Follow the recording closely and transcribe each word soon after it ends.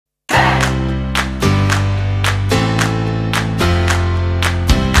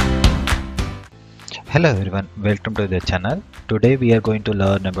Hello everyone, welcome to the channel. Today we are going to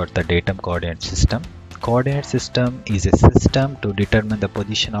learn about the datum coordinate system. Coordinate system is a system to determine the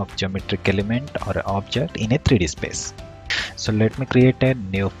position of geometric element or object in a 3D space. So let me create a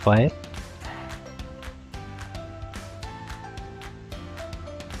new file.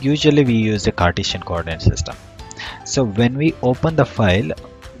 Usually we use a Cartesian coordinate system. So when we open the file,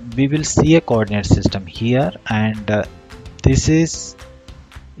 we will see a coordinate system here, and this is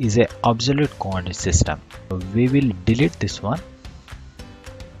a absolute coordinate system. We will delete this one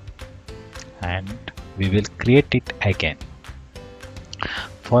and we will create it again.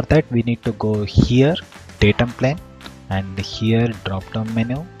 For that we need to go here, datum plane, and here drop down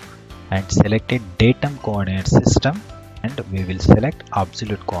menu and select a datum coordinate system, and we will select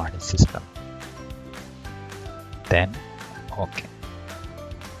absolute coordinate system, then OK.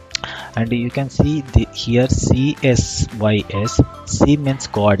 And you can see here CSYS, C means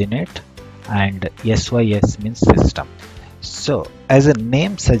coordinate and SYS means system. So as a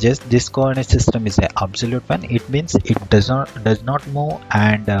name suggests, this coordinate system is an absolute one. It means it does not move,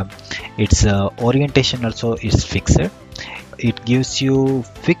 and its orientation also is fixed. It gives you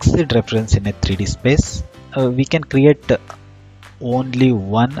fixed reference in a 3D space. We can create only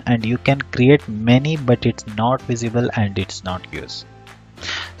one, and you can create many, but it's not visible and it's not used.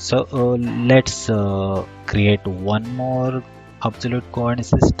 So let's create one more absolute coordinate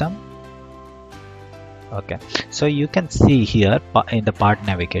system. Okay, so you can see here in the part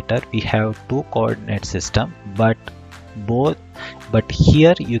navigator we have two coordinate system, but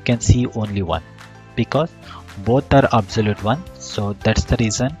here you can see only one because both are absolute one. So that's the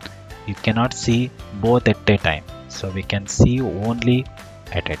reason you cannot see both at a time. So we can see only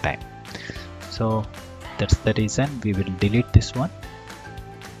at a time. So that's the reason we will delete this one.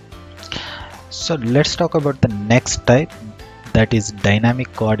 So let's talk about the next type, that is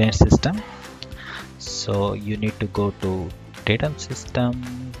dynamic coordinate system. So you need to go to datum system,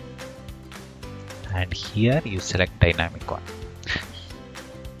 and here you select dynamic one.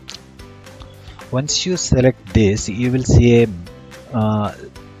 Once you select this, you will see a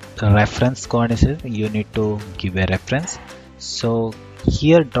reference coordinate system. You need to give a reference. So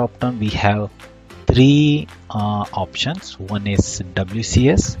here drop down we have three options. One is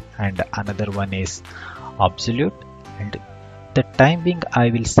WCS and another one is absolute, and the time being I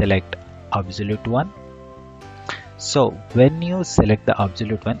will select absolute one. So when you select the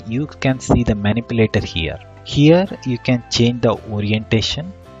absolute one, you can see the manipulator here. Here you can change the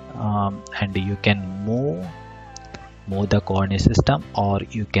orientation, and you can move the coordinate system, or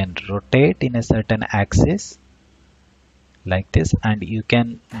you can rotate in a certain axis like this, and you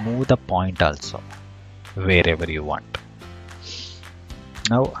can move the point also wherever you want.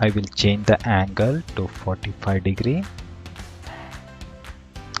 Now I will change the angle to 45 degree,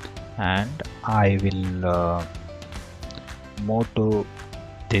 and I will move to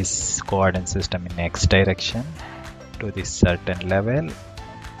this coordinate system in X direction to this certain level,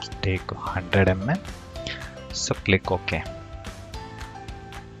 take 100 mm. So click OK.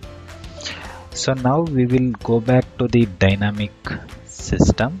 So now we will go back to the dynamic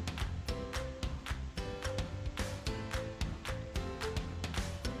system.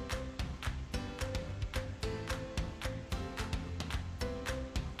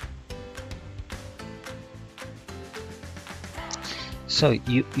 So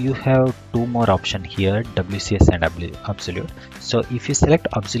you have two more options here, WCS and absolute. So if you select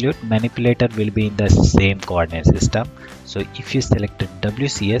absolute, manipulator will be in the same coordinate system. So if you select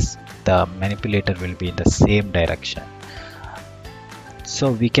WCS, the manipulator will be in the same direction.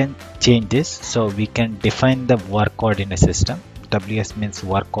 So we can change this. So we can define the work coordinate system. WS means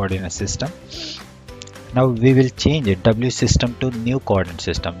work coordinate system. Now we will change it W system to new coordinate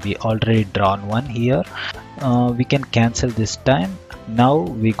system. We already drawn one here. We can cancel this time. Now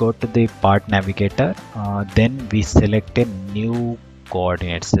we go to the part navigator, then we select a new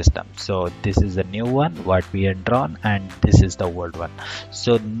coordinate system. So this is the new one what we had drawn, and this is the old one.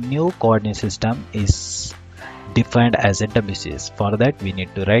 So new coordinate system is defined as a WCS. For that we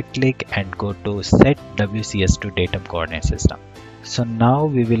need to right click and go to set WCS to datum coordinate system. So now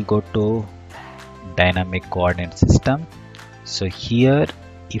we will go to dynamic coordinate system. So here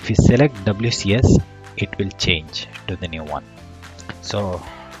if you select WCS, it will change to the new one. So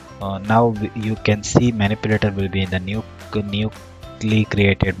now you can see manipulator will be in the newly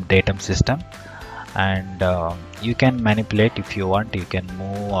created datum system, and you can manipulate if you want. You can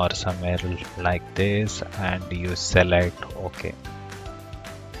move or somewhere like this, and you select OK.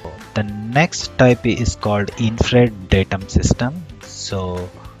 The next type is called infrared datum system. So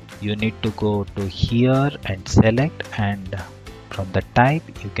you need to go to here and select, and from the type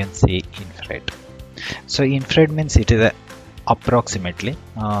you can say infrared. So infrared means it is approximately.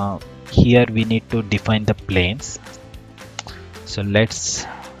 Here we need to define the planes. So let's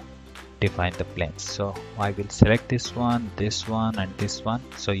define the planes. So I will select this one and this one.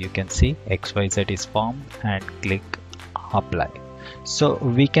 So you can see XYZ is formed and click apply. So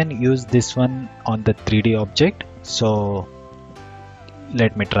we can use this one on the 3D object. So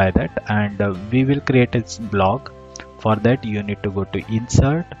let me try that, and we will create a block. For that you need to go to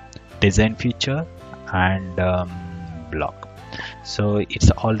insert, design feature, and block. So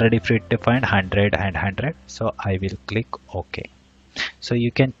it's already predefined 100 and 100. So I will click OK. So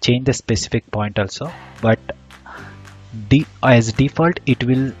you can change the specific point also, but as default it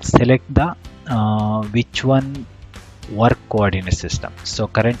will select the which one work coordinate system. So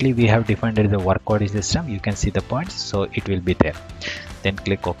currently we have defined as the work coordinate system. You can see the points, so it will be there. Then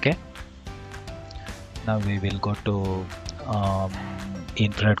click OK. Now we will go to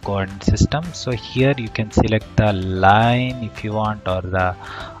infrared coordinate system. So here you can select the line if you want, or the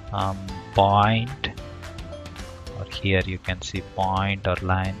point, or here you can see point or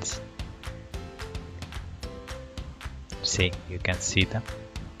lines. See, you can see the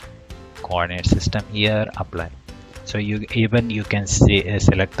coordinate system here. Apply. So you can see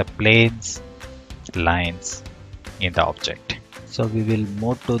select the planes, lines in the object. So we will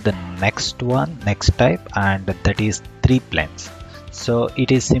move to the next type, and that is 3 planes. So it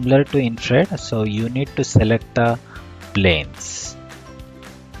is similar to infrared. So you need to select the planes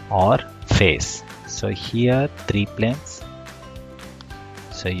or face. So here 3 planes.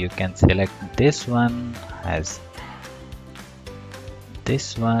 So you can select this one as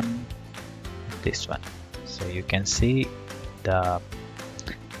this one, this one. So you can see the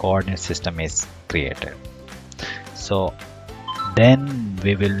coordinate system is created. So then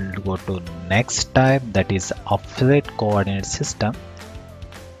we will go to next type, that is offset coordinate system.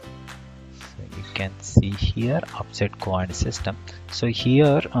 So you can see here offset coordinate system. So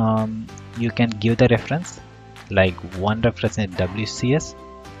here you can give the reference, like one reference is WCS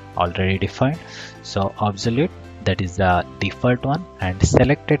already defined. So absolute, that is the default one, and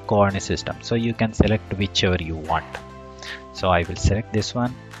selected coordinate system. So you can select whichever you want. So I will select this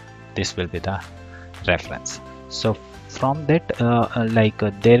one. This will be the reference. So from that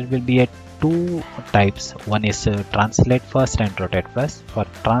there will be 2 types. One is translate first and rotate first. For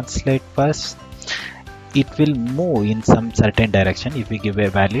translate first, it will move in some certain direction. If we give a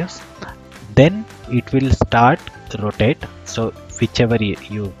values, then it will start rotate. So whichever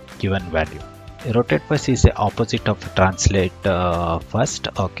you given value. Rotate first is the opposite of translate first.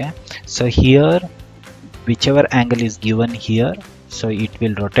 Okay, so here whichever angle is given here, so it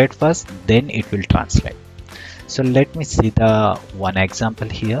will rotate first, then it will translate. So let me see the one example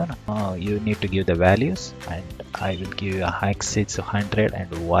here. You need to give the values, and I will give you a x is 100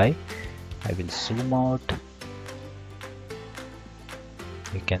 and y. I will zoom out.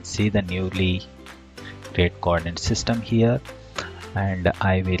 You can see the newly created coordinate system here, and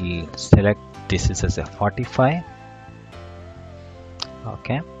I will select this is as a 45.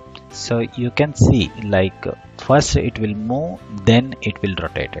 Okay, so you can see like first it will move, then it will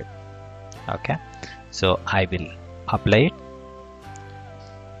rotate it. Okay, so I will apply it.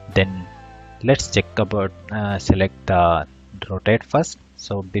 Then let's check about select the rotate first.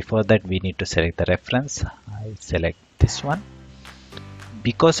 So before that we need to select the reference. I select this one.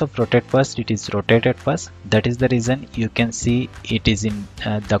 Because of rotate first, it is rotated first. That is the reason you can see it is in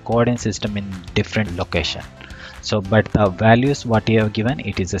the coordinate system in different location. So but the values what you have given,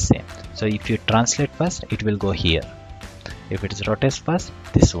 it is the same. So if you translate first, it will go here. If it is rotate first,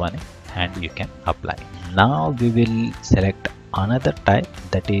 this one, and you can apply. Now we will select another type,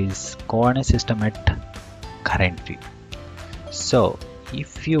 that is coordinate system at current view. So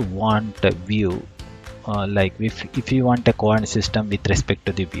if you want a view if you want a coordinate system with respect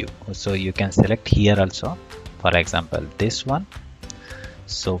to the view, so you can select here also. For example, this one.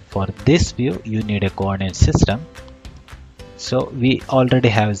 So for this view you need a coordinate system. So we already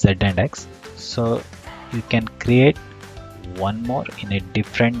have Z and X, so you can create one more in a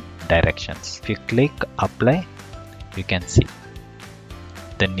different directions. If you click apply, you can see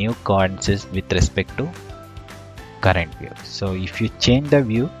the new coordinates with respect to current view. So if you change the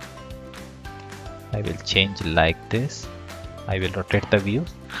view, I will change like this. I will rotate the view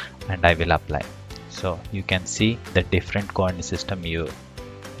and I will apply. So you can see the different coordinate system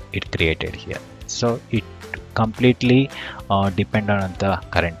it created here. So it completely depend on the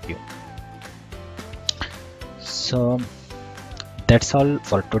current view. So that's all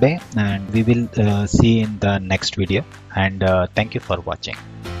for today, and we will see in the next video, and thank you for watching.